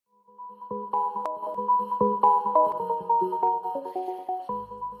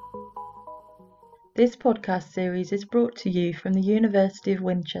This podcast series is brought to you from the University of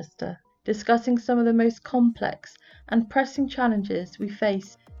Winchester, discussing some of the most complex and pressing challenges we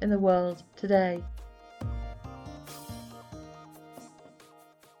face in the world today.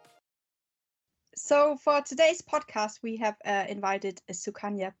 So for today's podcast, we have invited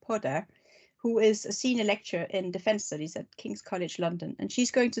Sukanya Poddar, who is a senior lecturer in defense studies at King's College London, and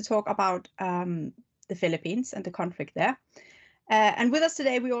she's going to talk about the Philippines and the conflict there. And with us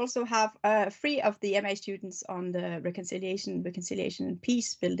today, we also have 3 of the MA students on the Reconciliation and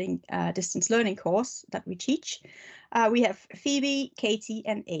Peace Building distance learning course that we teach. We have Phoebe, Katie,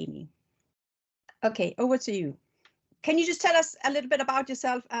 and Amy. Okay, over to you. Can you just tell us a little bit about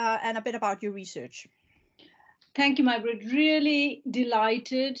yourself and a bit about your research? Thank you, Margaret. Really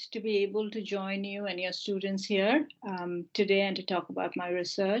delighted to be able to join you and your students here today and to talk about my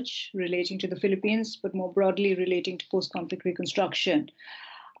research relating to the Philippines, but more broadly relating to post-conflict reconstruction.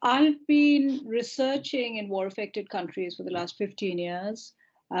 I've been researching in war-affected countries for the last 15 years,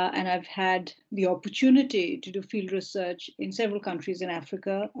 and I've had the opportunity to do field research in several countries in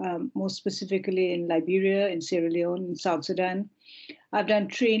Africa, most specifically in Liberia, in Sierra Leone, in South Sudan. I've done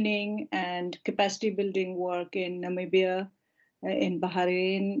training and capacity building work in Namibia, in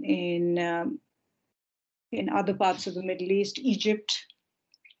Bahrain, in other parts of the Middle East, Egypt.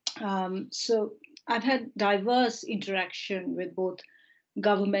 So I've had diverse interaction with both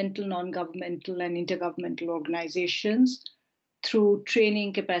governmental, non-governmental, and intergovernmental organizations through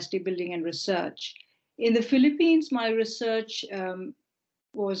training, capacity building, and research. In the Philippines, my research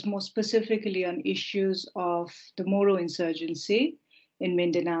was more specifically on issues of the Moro insurgency in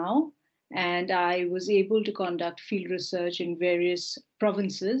Mindanao, and I was able to conduct field research in various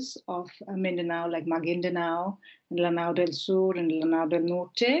provinces of Mindanao, like Maguindanao, and Lanao del Sur, and Lanao del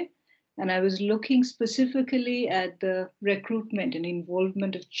Norte. And I was looking specifically at the recruitment and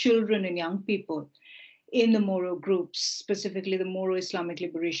involvement of children and young people in the Moro groups, specifically the Moro Islamic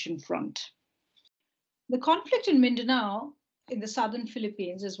Liberation Front. The conflict in Mindanao in the southern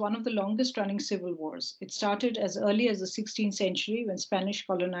Philippines is one of the longest running civil wars. It started as early as the 16th century when Spanish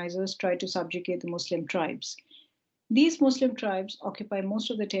colonizers tried to subjugate the Muslim tribes. These Muslim tribes occupy most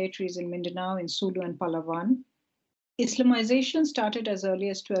of the territories in Mindanao, in Sulu and Palawan. Islamization started as early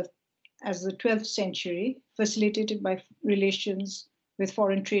as the 12th century, facilitated by relations with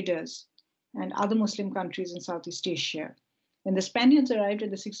foreign traders and other Muslim countries in Southeast Asia. When the Spaniards arrived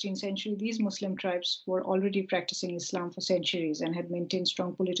in the 16th century, these Muslim tribes were already practicing Islam for centuries and had maintained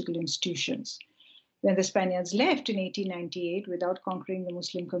strong political institutions. When the Spaniards left in 1898 without conquering the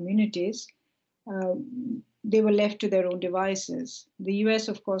Muslim communities, they were left to their own devices. The US,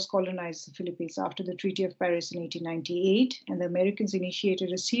 of course, colonized the Philippines after the Treaty of Paris in 1898, and the Americans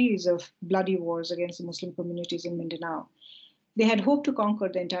initiated a series of bloody wars against the Muslim communities in Mindanao. They had hoped to conquer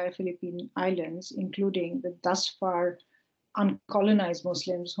the entire Philippine Islands, including the thus far uncolonized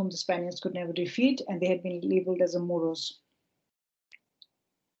Muslims whom the Spaniards could never defeat, and they had been labeled as the Moros.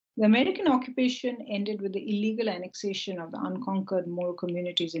 The American occupation ended with the illegal annexation of the unconquered Moro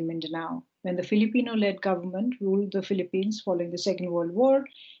communities in Mindanao. When the Filipino-led government ruled the Philippines following the Second World War,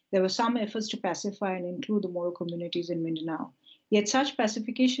 there were some efforts to pacify and include the Moro communities in Mindanao. Yet such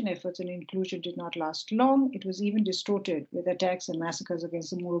pacification efforts and inclusion did not last long. It was even distorted with attacks and massacres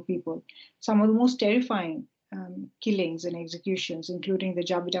against the Moro people. Some of the most terrifying killings and executions, including the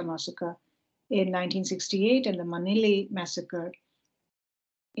Jabita massacre in 1968 and the Manili massacre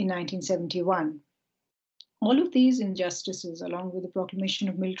in 1971. All of these injustices, along with the proclamation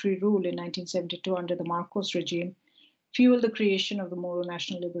of military rule in 1972 under the Marcos regime, fueled the creation of the Moro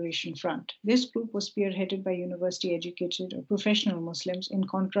National Liberation Front. This group was spearheaded by university-educated or professional Muslims, in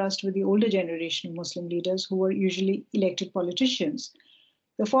contrast with the older generation of Muslim leaders who were usually elected politicians.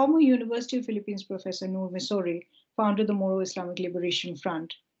 The former University of Philippines professor Noor Misori founded the Moro Islamic Liberation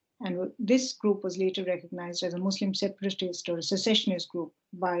Front, and this group was later recognized as a Muslim separatist or a secessionist group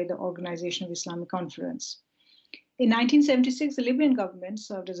by the Organization of Islamic Conference. In 1976, the Libyan government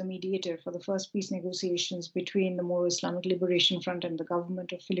served as a mediator for the first peace negotiations between the Moro Islamic Liberation Front and the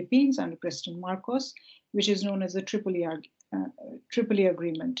government of Philippines under President Marcos, which is known as the Tripoli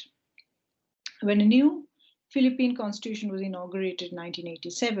Agreement. When a new Philippine constitution was inaugurated in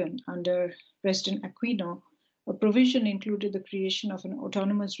 1987 under President Aquino, a provision included the creation of an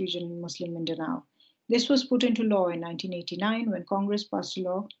autonomous region in Muslim Mindanao. This was put into law in 1989 when Congress passed a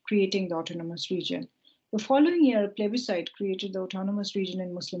law creating the autonomous region. The following year, a plebiscite created the Autonomous Region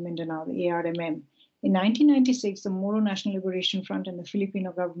in Muslim Mindanao, the ARMM. In 1996, the Moro National Liberation Front and the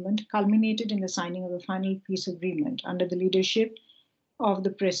Filipino government culminated in the signing of the final peace agreement under the leadership of the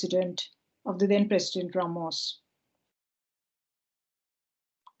then President Ramos.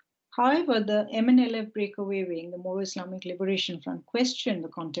 However, the MNLF breakaway wing, the Moro Islamic Liberation Front, questioned the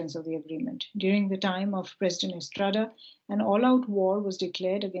contents of the agreement. During the time of President Estrada, an all-out war was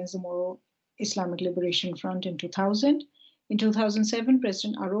declared against the Moro Islamic Liberation Front in 2000. In 2007,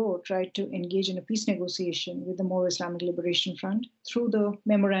 President Arroyo tried to engage in a peace negotiation with the Moro Islamic Liberation Front through the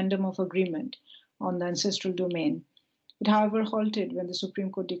Memorandum of Agreement on the Ancestral Domain. It, however, halted when the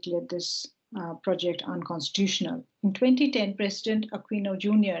Supreme Court declared this project unconstitutional. In 2010, President Aquino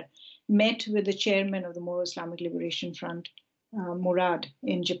Jr. met with the chairman of the Moro Islamic Liberation Front, Murad,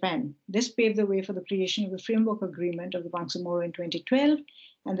 in Japan. This paved the way for the creation of the Framework Agreement of the Bangsamoro in 2012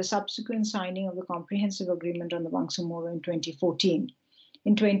 and the subsequent signing of the Comprehensive Agreement on the Bangsamoro in 2014.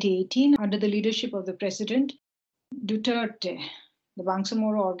 In 2018, under the leadership of the President Duterte, the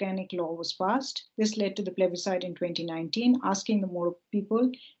Bangsamoro Organic Law was passed. This led to the plebiscite in 2019, asking the Moro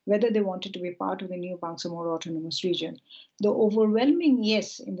people whether they wanted to be part of the new Bangsamoro Autonomous Region. The overwhelming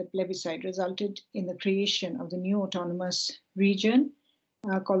yes in the plebiscite resulted in the creation of the new autonomous region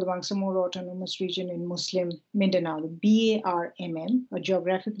called the Bangsamoro Autonomous Region in Muslim Mindanao, the BARMM, a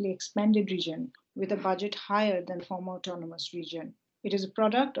geographically expanded region with a budget higher than the former autonomous region. It is a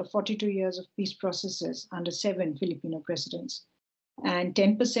product of 42 years of peace processes under 7 Filipino presidents. And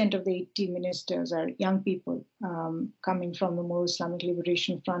 10% of the 80 ministers are young people coming from the Moro Islamic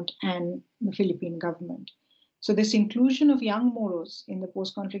Liberation Front and the Philippine government. So this inclusion of young Moros in the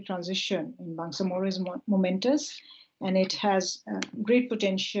post-conflict transition in Bangsamoro is momentous, and it has great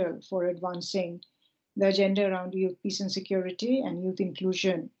potential for advancing the agenda around youth peace and security and youth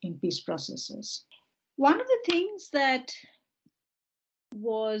inclusion in peace processes. One of the things that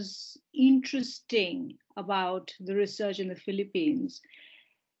was interesting about the research in the Philippines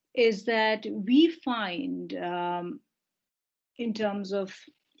is that we find, in terms of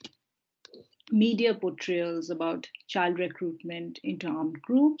media portrayals about child recruitment into armed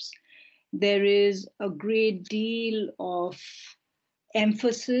groups, there is a great deal of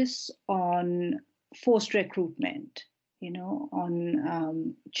emphasis on forced recruitment,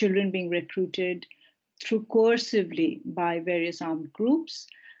 on children being recruited through coercively by various armed groups.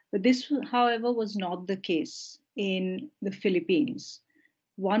 But this, however, was not the case in the Philippines.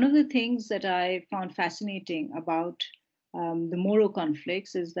 One of the things that I found fascinating about the Moro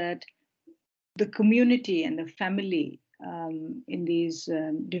conflicts is that the community and the family in these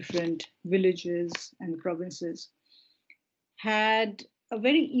different villages and provinces had a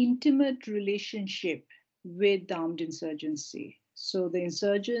very intimate relationship with the armed insurgency. So the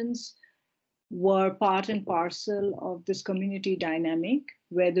insurgents were part and parcel of this community dynamic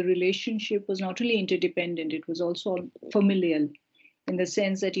where the relationship was not only interdependent, it was also familial, in the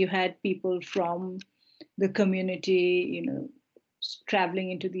sense that you had people from the community,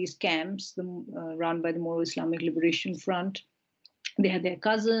 traveling into these camps run by the Moro Islamic Liberation Front. They had their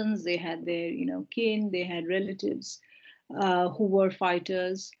cousins, they had their kin, they had relatives who were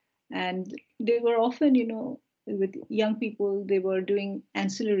fighters, and they were often, with young people, they were doing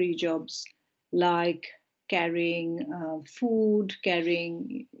ancillary jobs like carrying food,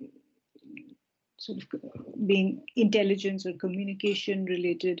 carrying sort of being intelligence or communication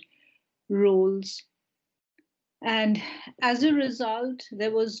related roles. And as a result,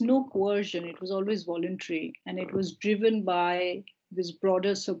 there was no coercion. It was always voluntary, and it was driven by this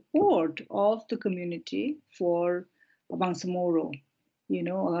broader support of the community for Bangsamoro,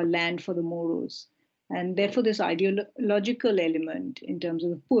 a land for the Moros. And therefore, this ideological element in terms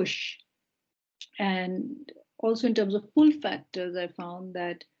of the push, and also in terms of pull factors, I found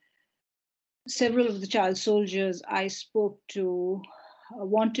that several of the child soldiers I spoke to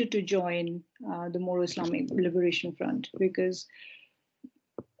wanted to join the Moro Islamic Liberation Front because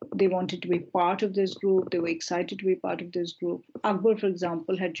they wanted to be part of this group. They were excited to be part of this group. Akbar, for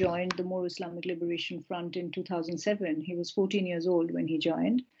example, had joined the Moro Islamic Liberation Front in 2007. He was 14 years old when he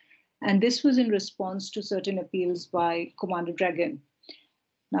joined. And this was in response to certain appeals by Commander Dragon.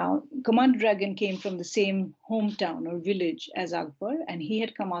 Now, Commander Dragon came from the same hometown or village as Akbar, and he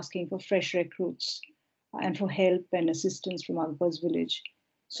had come asking for fresh recruits and for help and assistance from Akbar's village.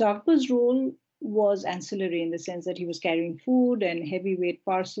 So Akbar's role was ancillary in the sense that he was carrying food and heavyweight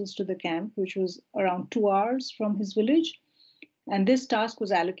parcels to the camp, which was around 2 hours from his village. And this task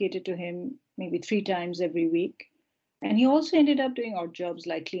was allocated to him maybe 3 times every week. And he also ended up doing odd jobs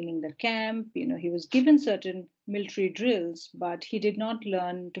like cleaning the camp. He was given certain military drills, but he did not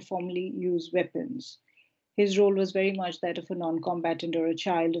learn to formally use weapons. His role was very much that of a non-combatant or a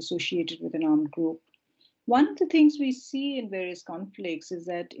child associated with an armed group. One of the things we see in various conflicts is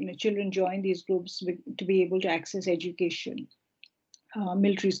that children join these groups to be able to access education,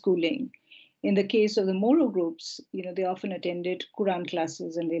 military schooling, In the case of the Moro groups, they often attended Quran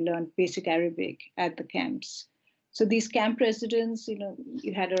classes and they learned basic Arabic at the camps. So these camp residents,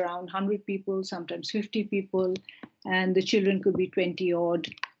 you had around 100 people, sometimes 50 people, and the children could be 20 odd.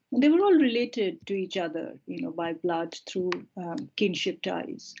 And they were all related to each other, by blood through kinship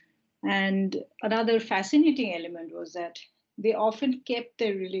ties. And another fascinating element was that they often kept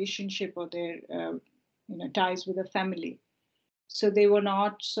their relationship or their ties with the family. So they were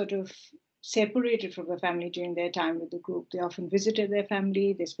not sort of separated from the family during their time with the group. They often visited their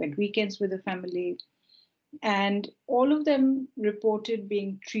family, they spent weekends with the family, and all of them reported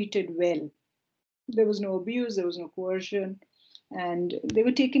being treated well. There was no abuse, there was no coercion, and they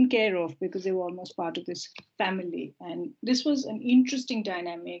were taken care of because they were almost part of this family. And this was an interesting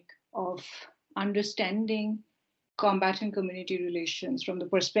dynamic of understanding combatant community relations from the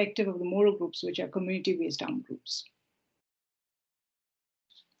perspective of the Moro groups, which are community-based armed groups.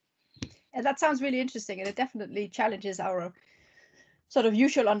 And that sounds really interesting, and it definitely challenges our sort of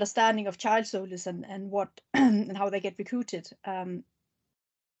usual understanding of child soldiers and what and how they get recruited.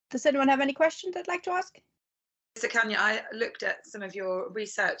 Does anyone have any questions they'd like to ask? Sukanya, I looked at some of your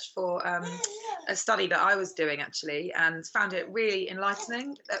research for a study that I was doing actually, and found it really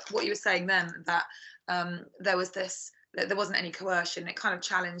enlightening. What you were saying then, that there wasn't any coercion. It kind of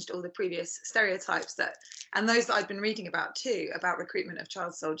challenged all the previous stereotypes and those that I've been reading about too, about recruitment of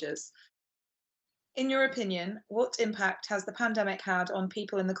child soldiers. In your opinion, what impact has the pandemic had on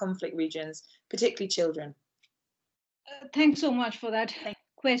people in the conflict regions, particularly children? Thanks so much for that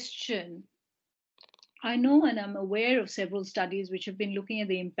question. I know and I'm aware of several studies which have been looking at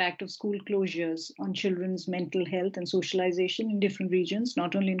the impact of school closures on children's mental health and socialization in different regions,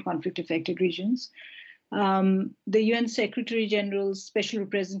 not only in conflict-affected regions. The UN Secretary General's Special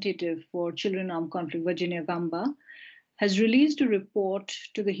Representative for Children in Armed Conflict, Virginia Gamba, has released a report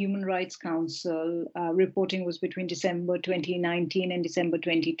to the Human Rights Council. Reporting was between December 2019 and December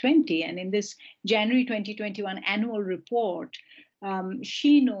 2020. And in this January 2021 annual report,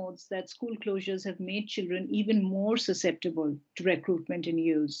 she notes that school closures have made children even more susceptible to recruitment and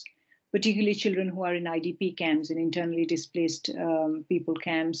use, particularly children who are in IDP camps, in internally displaced people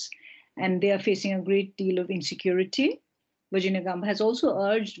camps, and they are facing a great deal of insecurity. Virginia Gamba has also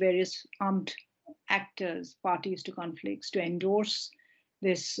urged various armed actors, parties to conflicts, to endorse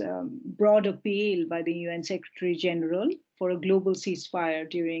this broad appeal by the UN Secretary General for a global ceasefire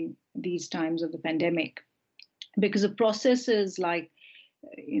during these times of the pandemic. Because of processes like,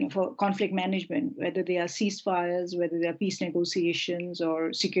 for conflict management, whether they are ceasefires, whether they are peace negotiations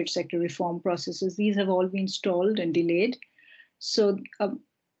or security sector reform processes, these have all been stalled and delayed. So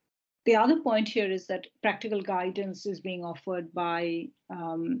the other point here is that practical guidance is being offered by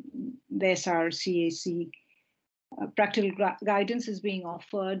the SRCAC. Practical guidance is being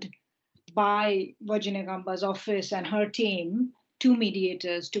offered by Virginia Gamba's office and her team to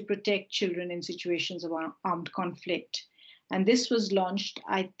mediators to protect children in situations of armed conflict. And this was launched,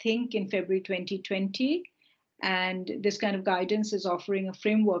 I think, in February 2020. And this kind of guidance is offering a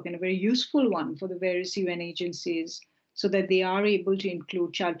framework, and a very useful one, for the various UN agencies, so that they are able to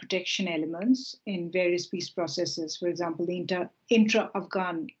include child protection elements in various peace processes. For example, the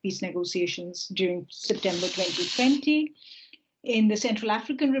intra-Afghan peace negotiations during September 2020. In the Central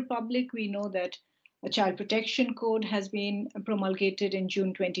African Republic, we know that a child protection code has been promulgated in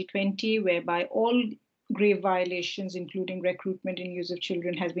June 2020, whereby all grave violations, including recruitment and use of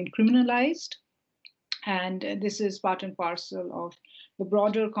children, has been criminalized. And this is part and parcel of the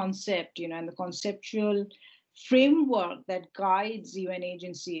broader concept, and the conceptual framework that guides UN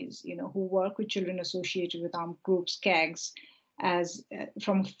agencies, who work with children associated with armed groups, CAGs, as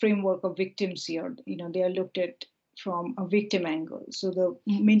from a framework of victims here. They are looked at from a victim angle. So the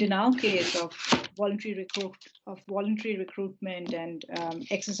Mindanao case of voluntary recruitment and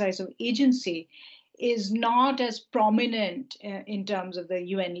exercise of agency is not as prominent in terms of the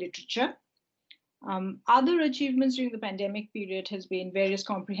UN literature. Other achievements during the pandemic period has been various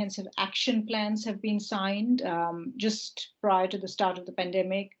comprehensive action plans have been signed just prior to the start of the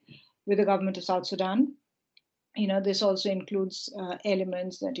pandemic with the government of South Sudan. This also includes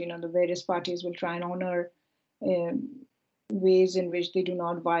elements that, the various parties will try and honor ways in which they do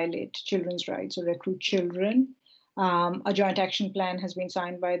not violate children's rights or recruit children. A joint action plan has been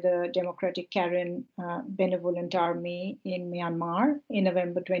signed by the Democratic Karen Benevolent Army in Myanmar in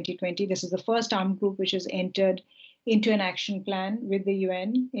November 2020. This is the first armed group which has entered into an action plan with the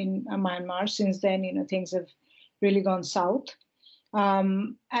UN in Myanmar. Since then, things have really gone south.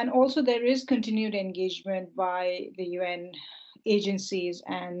 And also there is continued engagement by the UN agencies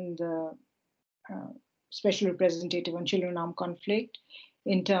and the Special Representative on Children in Armed Conflict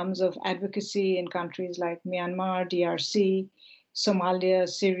in terms of advocacy in countries like Myanmar, DRC, Somalia,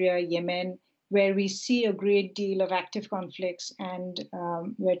 Syria, Yemen, where we see a great deal of active conflicts and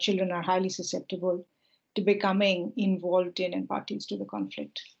where children are highly susceptible to becoming involved in and parties to the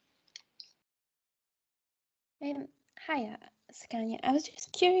conflict. Hiya, Sukanya. I was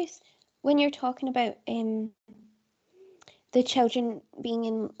just curious, when you're talking about the children being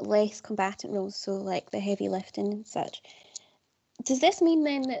in less combatant roles, so like the heavy lifting and such, does this mean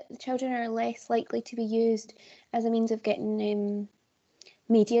then that the children are less likely to be used as a means of getting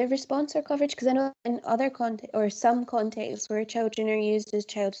media response or coverage? Because I know in other some contexts where children are used as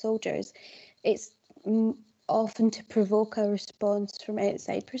child soldiers, it's often to provoke a response from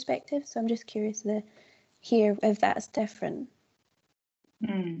outside perspective. So I'm just curious to hear if that's different.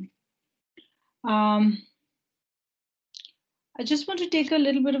 I just want to take a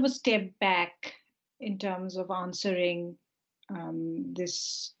little bit of a step back in terms of answering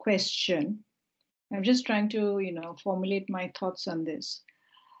this question. I'm just trying to, formulate my thoughts on this.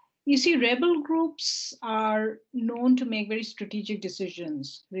 You see, rebel groups are known to make very strategic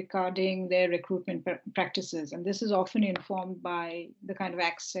decisions regarding their recruitment practices, and this is often informed by the kind of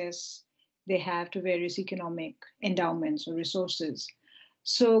access they have to various economic endowments or resources.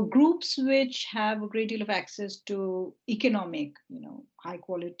 So groups which have a great deal of access to economic, high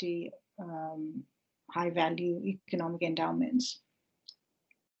quality, high value economic endowments,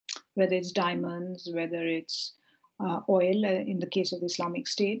 whether it's diamonds, whether it's oil, in the case of the Islamic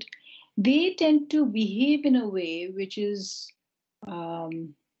State, they tend to behave in a way which is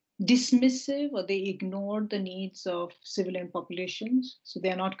dismissive, or they ignore the needs of civilian populations. So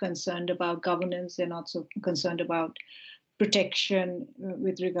they're not concerned about governance, they're not so concerned about protection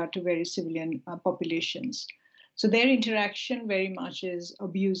with regard to various civilian populations. So their interaction very much is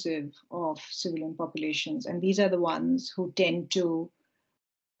abusive of civilian populations. And these are the ones who tend to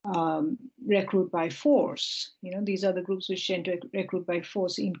recruit by force. These are the groups which tend to recruit by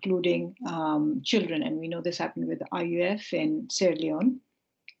force, including children. And we know this happened with the IUF in Sierra Leone.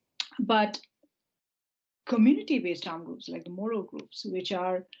 But community-based armed groups like the Moro groups, which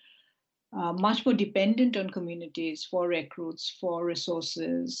are much more dependent on communities for recruits, for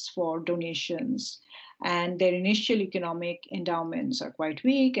resources, for donations, and their initial economic endowments are quite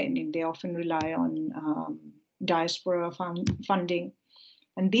weak, and they often rely on diaspora funding,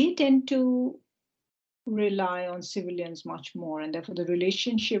 and they tend to rely on civilians much more, and therefore the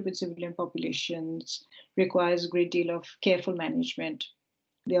relationship with civilian populations requires a great deal of careful management.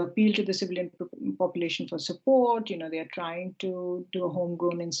 They appeal to the civilian population for support. They are trying to do a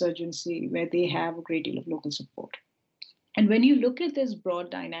homegrown insurgency where they have a great deal of local support. And when you look at this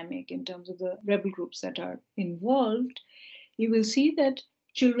broad dynamic in terms of the rebel groups that are involved, you will see that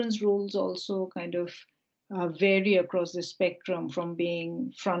children's roles also kind of vary across the spectrum, from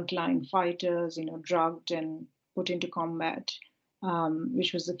being frontline fighters, drugged and put into combat,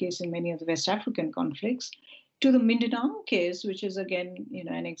 which was the case in many of the West African conflicts, to the Mindanao case, which is again,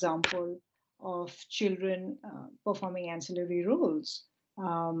 an example of children performing ancillary roles.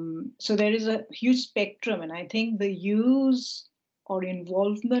 So there is a huge spectrum, and I think the use or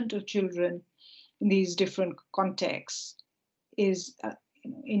involvement of children in these different contexts is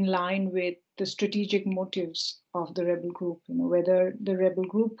in line with the strategic motives of the rebel group. Whether the rebel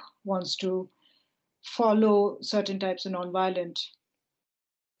group wants to follow certain types of nonviolent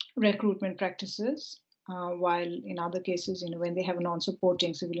recruitment practices, while in other cases, when they have a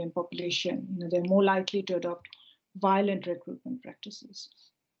non-supporting civilian population, they're more likely to adopt violent recruitment practices.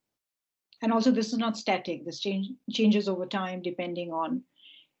 And also, this is not static. This changes over time depending on,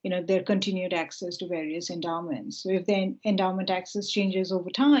 their continued access to various endowments. So if the endowment access changes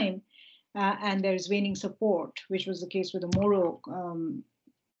over time, and there is waning support, which was the case with the Moro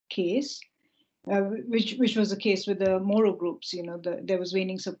case, which was the case with the Moro groups, there was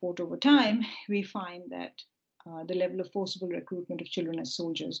waning support over time, we find that the level of forcible recruitment of children as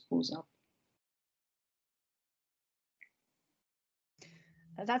soldiers goes up.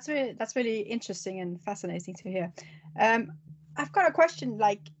 That's really interesting and fascinating to hear. I've got a question.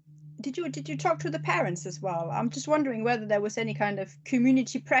 Did you talk to the parents as well? I'm just wondering whether there was any kind of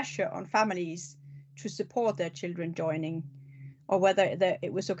community pressure on families to support their children joining, or whether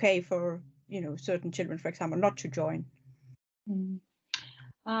it was okay for certain children, for example, not to join.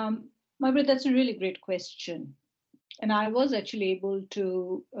 Margaret, that's a really great question. And I was actually able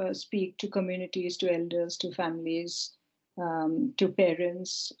to speak to communities, to elders, to families, to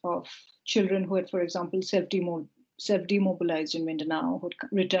parents of children who had, for example, self-demobilized in Mindanao, who had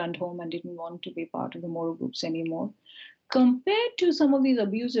returned home and didn't want to be part of the Moro groups anymore, compared to some of these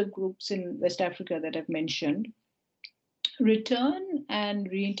abusive groups in West Africa that I've mentioned, return and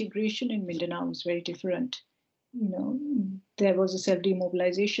reintegration in Mindanao was very different. There was a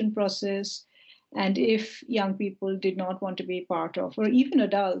self-demobilization process, and if young people did not want to be part of, or even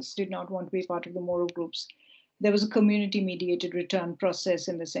adults did not want to be part of the Moro groups, there was a community-mediated return process,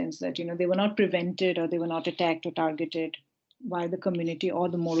 in the sense that they were not prevented, or they were not attacked or targeted by the community or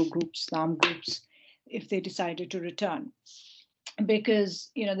the Moro groups, the armed groups, if they decided to return,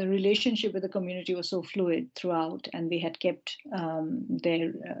 because the relationship with the community was so fluid throughout, and they had kept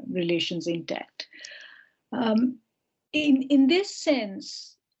their relations intact. In this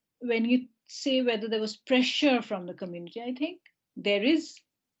sense, when you say whether there was pressure from the community, I think there is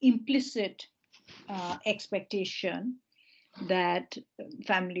implicit expectation that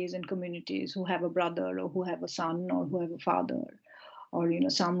families and communities who have a brother, or who have a son, or who have a father, or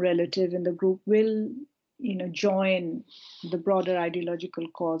some relative in the group will join the broader ideological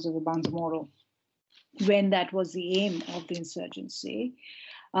cause of the Bangsamoro, when that was the aim of the insurgency.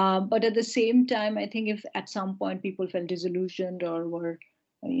 But at the same time, I think if at some point people felt disillusioned, or were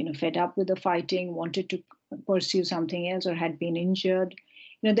fed up with the fighting, wanted to pursue something else, or had been injured,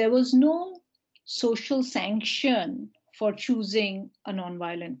 there was no social sanction for choosing a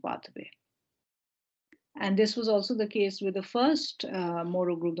nonviolent pathway. And this was also the case with the first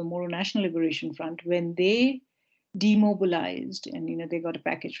Moro group, the Moro National Liberation Front, when they demobilized and they got a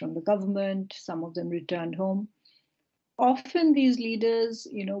package from the government. Some of them returned home. Often these leaders,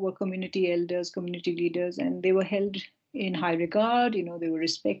 were community elders, community leaders, and they were held in high regard. They were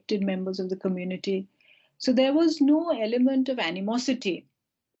respected members of the community. So there was no element of animosity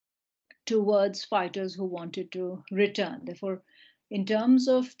towards fighters who wanted to return. Therefore, in terms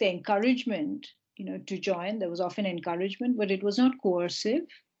of the encouragement, to join, there was often encouragement, but it was not coercive.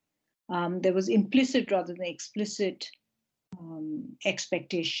 There was implicit rather than explicit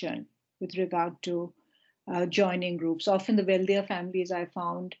expectation with regard to joining groups. Often the wealthier families, I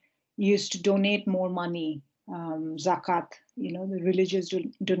found, used to donate more money, zakat, the religious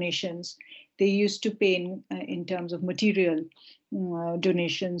donations. They used to pay in terms of material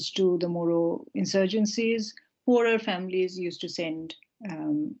donations to the Moro insurgencies. Poorer families used to send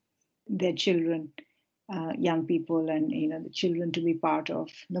their children, young people, and the children to be part of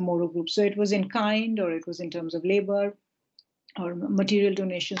the Moro group. So it was in kind, or it was in terms of labor or material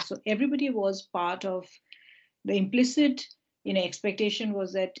donations. So everybody was part of the implicit expectation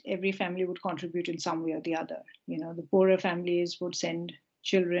was that every family would contribute in some way or the other. The poorer families would send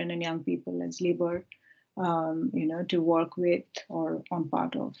children and young people as labor, to work with or on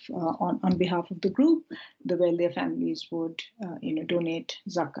part of, on behalf of the group. The wealthier families would, donate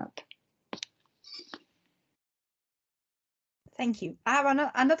zakat. Thank you. I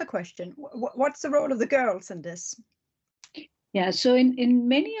have another question. What's the role of the girls in this? Yeah, so in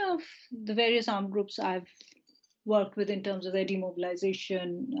many of the various armed groups I've worked with in terms of their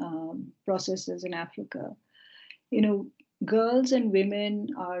demobilization processes in Africa, girls and women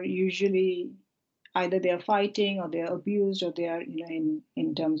are usually either they are fighting, or they are abused, or they are,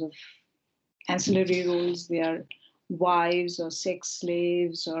 in terms of ancillary roles, they are wives or sex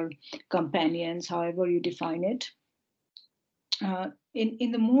slaves or companions, however you define it.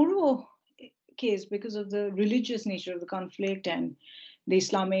 In the Moro case, because of the religious nature of the conflict and the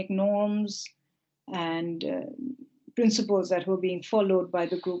Islamic norms and principles that were being followed by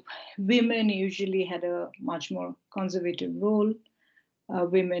the group, women usually had a much more conservative role.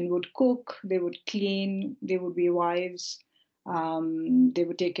 Women would cook, they would clean, they would be wives, they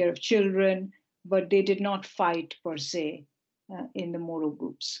would take care of children, but they did not fight per se in the Moro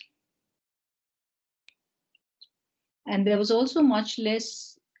groups. And there was also much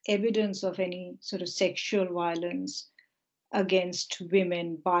less evidence of any sort of sexual violence against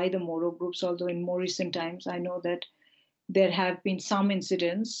women by the Moro groups, although in more recent times, I know that there have been some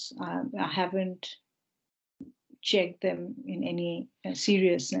incidents. I haven't checked them in any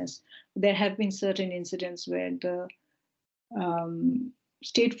seriousness. There have been certain incidents where the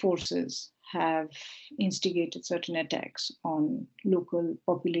state forces have instigated certain attacks on local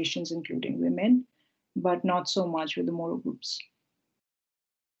populations, including women, but not so much with the Moro groups.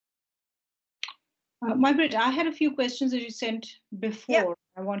 Margaret, I had a few questions that you sent before. Yeah.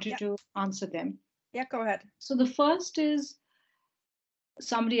 I wanted to answer them. Yeah, go ahead. So the first is,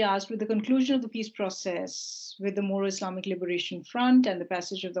 somebody asked, with the conclusion of the peace process with the Moro Islamic Liberation Front and the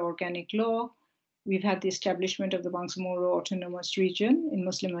passage of the Organic Law, we've had the establishment of the Bangsamoro Autonomous Region in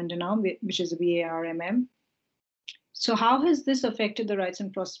Muslim Mindanao, which is the BARMM. So how has this affected the rights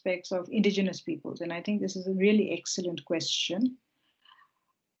and prospects of indigenous peoples? And I think this is a really excellent question.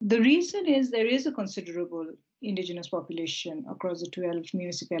 The reason is there is a considerable indigenous population across the 12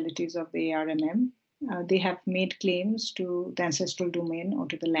 municipalities of the ARMM. They have made claims to the ancestral domain or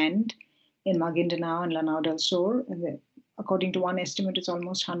to the land in Maguindanao and Lanao del Sur. And according to one estimate, it's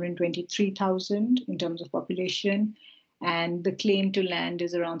almost 123,000 in terms of population. And the claim to land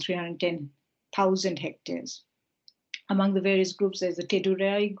is around 310,000 hectares. Among the various groups, there's the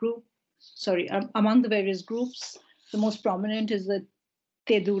Tedurai group. Among the various groups, the most prominent is the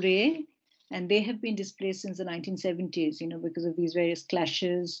Tedure, and they have been displaced since the 1970s, because of these various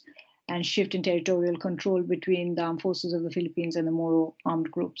clashes and shift in territorial control between the armed forces of the Philippines and the Moro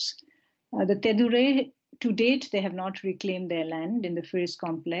armed groups. The Tedure, to date, they have not reclaimed their land in the Firis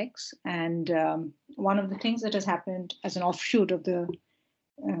complex. And one of the things that has happened as an offshoot of the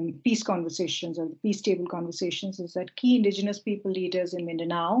peace conversations or the peace table conversations is that key indigenous people leaders in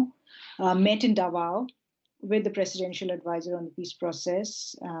Mindanao met in Davao with the presidential advisor on the peace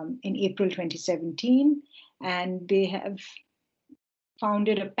process in April 2017. And they have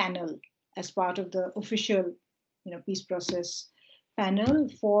founded a panel as part of the official peace process panel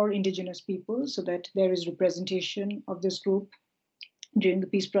for indigenous people so that there is representation of this group during the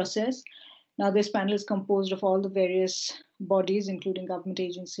peace process. Now, this panel is composed of all the various bodies, including government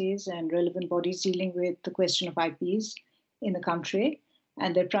agencies and relevant bodies dealing with the question of IPs in the country.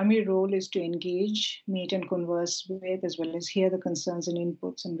 And their primary role is to engage, meet and converse with, as well as hear the concerns and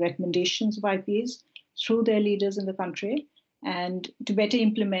inputs and recommendations of IPs through their leaders in the country. And to better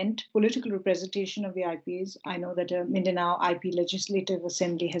implement political representation of the IPs, I know that a Mindanao IP Legislative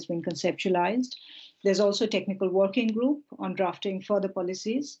Assembly has been conceptualized. There's also a technical working group on drafting further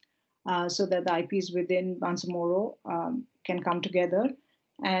policies so that the IPs within Bangsamoro can come together.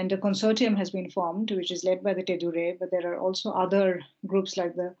 And a consortium has been formed, which is led by the Tedure, but there are also other groups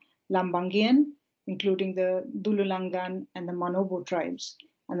like the Lambangian, including the Dululangan and the Manobo tribes,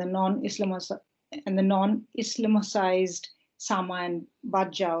 and the non-Islamicized Sama and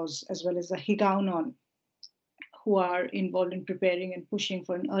Badjaus, as well as the Higaonon, who are involved in preparing and pushing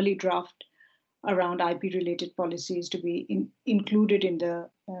for an early draft around IP-related policies to be included in the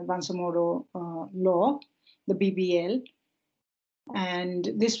Bangsamoro law, the BBL. And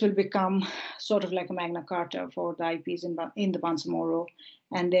this will become sort of like a Magna Carta for the IPs in the Bangsamoro,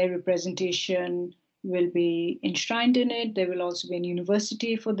 and their representation will be enshrined in it. There will also be a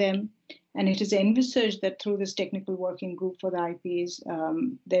university for them. And it is envisaged that through this technical working group for the IPs,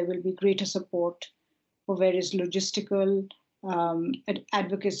 there will be greater support for various logistical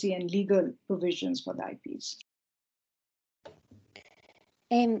advocacy and legal provisions for the IPs.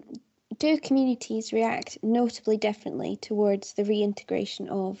 Do communities react notably differently towards the reintegration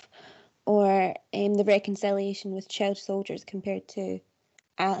of or the reconciliation with child soldiers compared to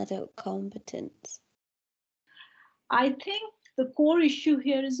adult combatants? I think the core issue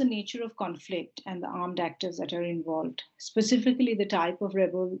here is the nature of conflict and the armed actors that are involved, specifically the type of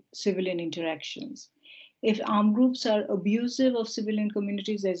rebel-civilian interactions. If armed groups are abusive of civilian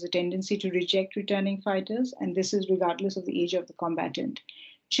communities, there's a tendency to reject returning fighters, and this is regardless of the age of the combatant.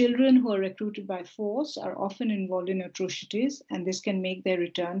 Children who are recruited by force are often involved in atrocities, and this can make their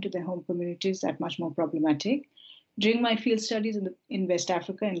return to their home communities that much more problematic. During my field studies in West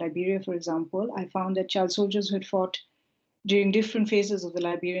Africa and Liberia, for example, I found that child soldiers who had fought during different phases of the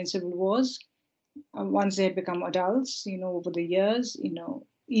Liberian civil wars, once they had become adults, over the years,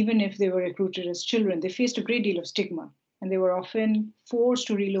 even if they were recruited as children, they faced a great deal of stigma. And they were often forced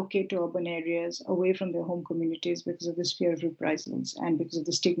to relocate to urban areas away from their home communities because of this fear of reprisals and because of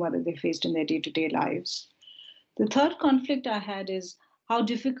the stigma that they faced in their day-to-day lives. The third conflict I had is how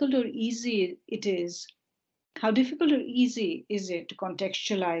difficult or easy it is to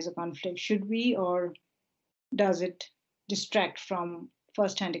contextualize a conflict? Should we, or does it distract from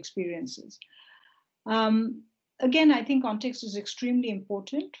first-hand experiences? Again, I think context is extremely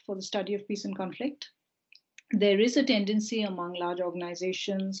important for the study of peace and conflict. There is a tendency among large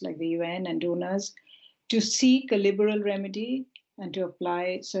organizations like the UN and donors to seek a liberal remedy and to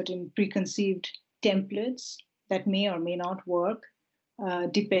apply certain preconceived templates that may or may not work,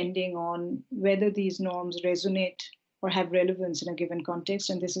 depending on whether these norms resonate or have relevance in a given context.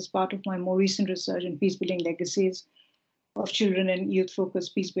 And this is part of my more recent research in peace-building legacies of children and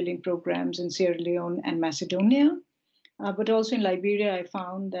youth-focused peace-building programs in Sierra Leone and Macedonia. But also in Liberia, I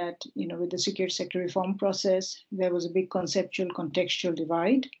found that, with the security sector reform process, there was a big conceptual, contextual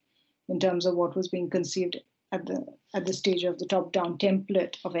divide in terms of what was being conceived at the stage of the top-down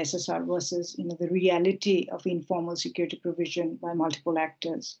template of SSR versus, the reality of informal security provision by multiple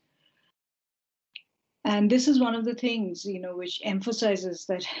actors. And this is one of the things, which emphasizes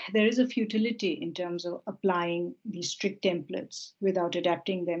that there is a futility in terms of applying these strict templates without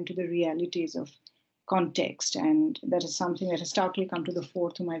adapting them to the realities of context. And that is something that has starkly come to the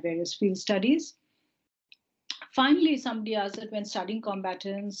fore through my various field studies. Finally, somebody asked that when studying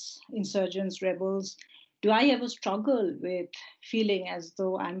combatants, insurgents, rebels, do I ever struggle with feeling as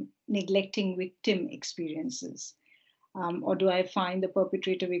though I'm neglecting victim experiences? Or do I find the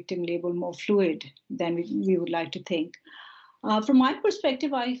perpetrator-victim label more fluid than we would like to think? From my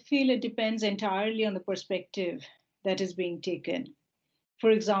perspective, I feel it depends entirely on the perspective that is being taken. For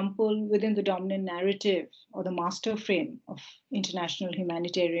example, within the dominant narrative or the master frame of international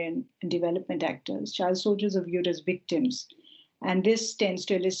humanitarian and development actors, child soldiers are viewed as victims. And this tends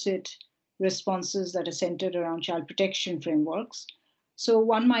to elicit responses that are centered around child protection frameworks. So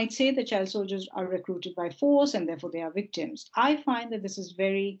one might say that child soldiers are recruited by force and therefore they are victims. I find that this is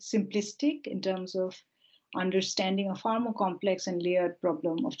very simplistic in terms of understanding a far more complex and layered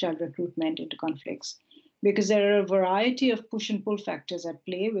problem of child recruitment into conflicts, because there are a variety of push and pull factors at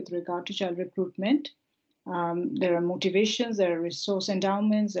play with regard to child recruitment. There are motivations, there are resource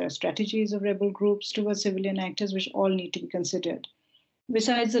endowments, there are strategies of rebel groups towards civilian actors, which all need to be considered.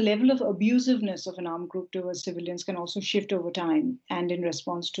 Besides, the level of abusiveness of an armed group towards civilians can also shift over time and in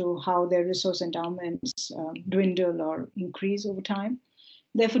response to how their resource endowments dwindle or increase over time.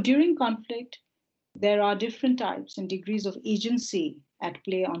 Therefore, during conflict, there are different types and degrees of agency at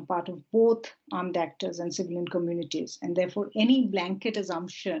play on part of both armed actors and civilian communities. And therefore, any blanket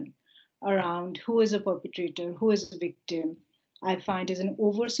assumption around who is a perpetrator, who is a victim, I find is an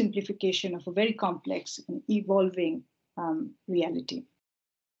oversimplification of a very complex and evolving reality.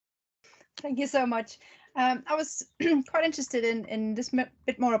 Thank you so much. I was quite interested in this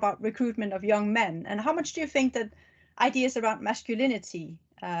bit more about recruitment of young men, and how much do you think that ideas around masculinity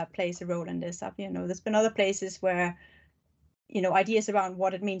plays a role in this? There's been other places where, ideas around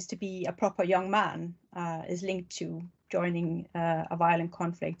what it means to be a proper young man is linked to joining a violent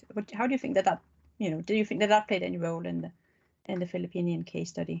conflict. But how do you think that do you think that played any role in the Philippine case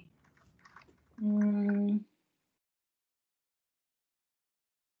study?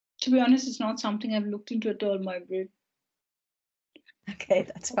 To be honest, it's not something I've looked into at all, Margaret. Okay,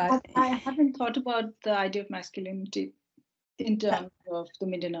 that's fine. I haven't thought about the idea of masculinity in terms of the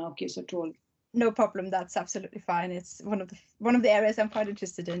Mindanao case at all. No problem. That's absolutely fine. It's one of the areas I'm quite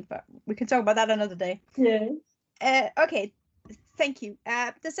interested in, but we can talk about that another day. Yes. Okay. Thank you.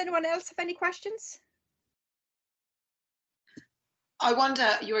 Does anyone else have any questions? I wonder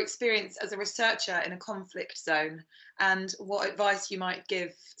your experience as a researcher in a conflict zone and what advice you might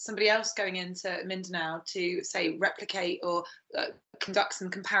give somebody else going into Mindanao to, say, replicate or conduct some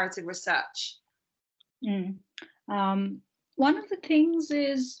comparative research. One of the things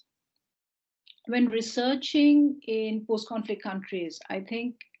is, when researching in post-conflict countries, I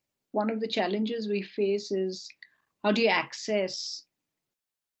think one of the challenges we face is how do you access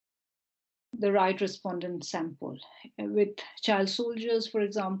the right respondent sample? With child soldiers, for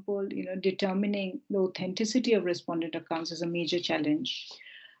example, determining the authenticity of respondent accounts is a major challenge.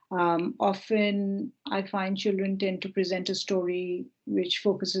 Often I find children tend to present a story which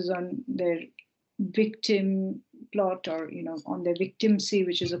focuses on their victim plot or on their victimcy,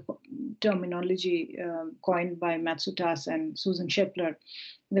 which is a terminology coined by Matsutas and Susan Shepler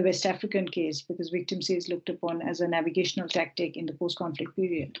in the West African case, because victimcy is looked upon as a navigational tactic in the post-conflict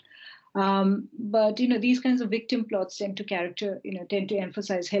period. But these kinds of victim plots tend to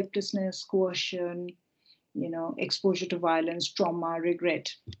emphasize helplessness, coercion, exposure to violence, trauma,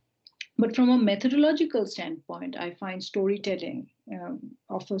 regret. But from a methodological standpoint, I find storytelling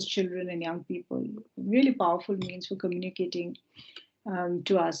offers children and young people really powerful means for communicating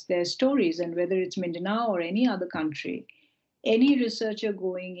to us their stories. And whether it's Mindanao or any other country, any researcher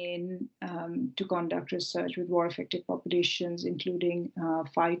going in to conduct research with war-affected populations, including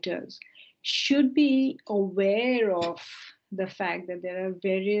fighters, should be aware of the fact that there are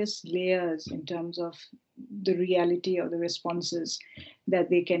various layers in terms of the reality of the responses that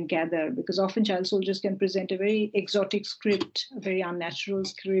they can gather, because often child soldiers can present a very exotic script, a very unnatural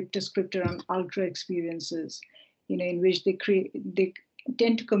script, a script around ultra experiences, in which they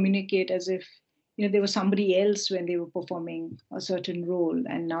tend to communicate as if they were somebody else when they were performing a certain role,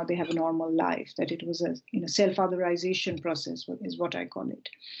 and now they have a normal life, that it was a self-otherization process is what I call it.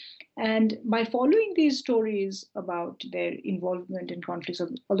 And by following these stories about their involvement in conflicts,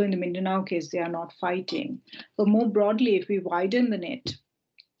 although in the Mindanao case, they are not fighting, but more broadly, if we widen the net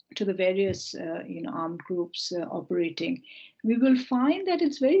to the various armed groups operating, we will find that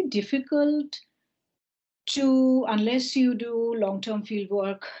it's very difficult to, unless you do long-term field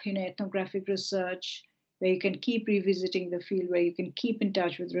work, ethnographic research, where you can keep revisiting the field, where you can keep in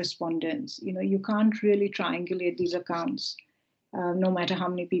touch with respondents, you can't really triangulate these accounts. No matter how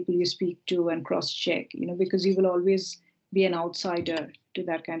many people you speak to and cross-check, because you will always be an outsider to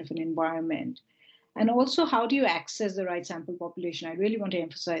that kind of an environment. And also, how do you access the right sample population? I really want to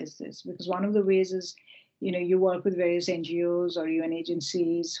emphasize this, because one of the ways is, you work with various NGOs or UN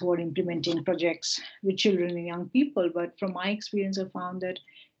agencies who are implementing projects with children and young people. But from my experience, I found that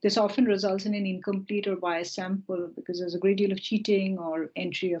this often results in an incomplete or biased sample, because there's a great deal of cheating or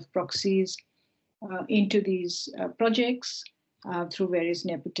entry of proxies into these projects through various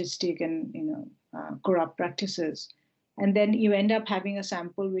nepotistic and corrupt practices. And then you end up having a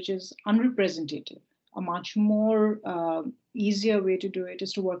sample which is unrepresentative. A much more easier way to do it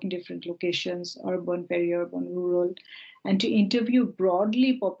is to work in different locations, urban, peri-urban, rural, and to interview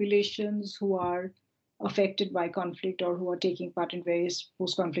broadly populations who are affected by conflict or who are taking part in various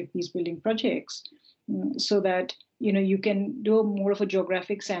post-conflict peace-building projects, so that you can do more of a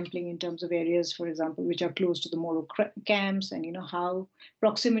geographic sampling in terms of areas, for example, which are close to the Moro camps, and how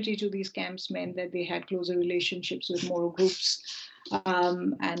proximity to these camps meant that they had closer relationships with Moro groups,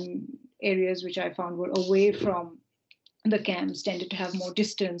 and areas which I found were away from the camps tended to have more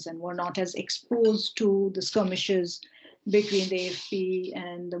distance and were not as exposed to the skirmishes between the AFP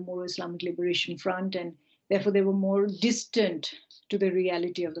and the Moro Islamic Liberation Front, and therefore they were more distant to the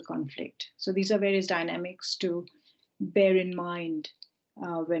reality of the conflict. So these are various dynamics to bear in mind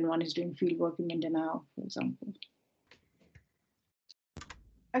when one is doing field work in Mindanao, for example.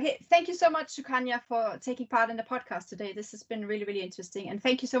 Okay, thank you so much, Sukanya, for taking part in the podcast today. This has been really, really interesting. And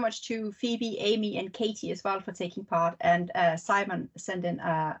thank you so much to Phoebe, Amy, and Katie as well for taking part. And Simon sent in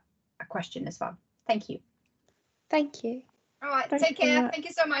a question as well. Thank you. Thank you. All right, take care. Thank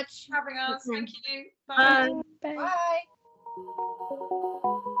you so much for having us. Thank you. Bye. Bye. Bye.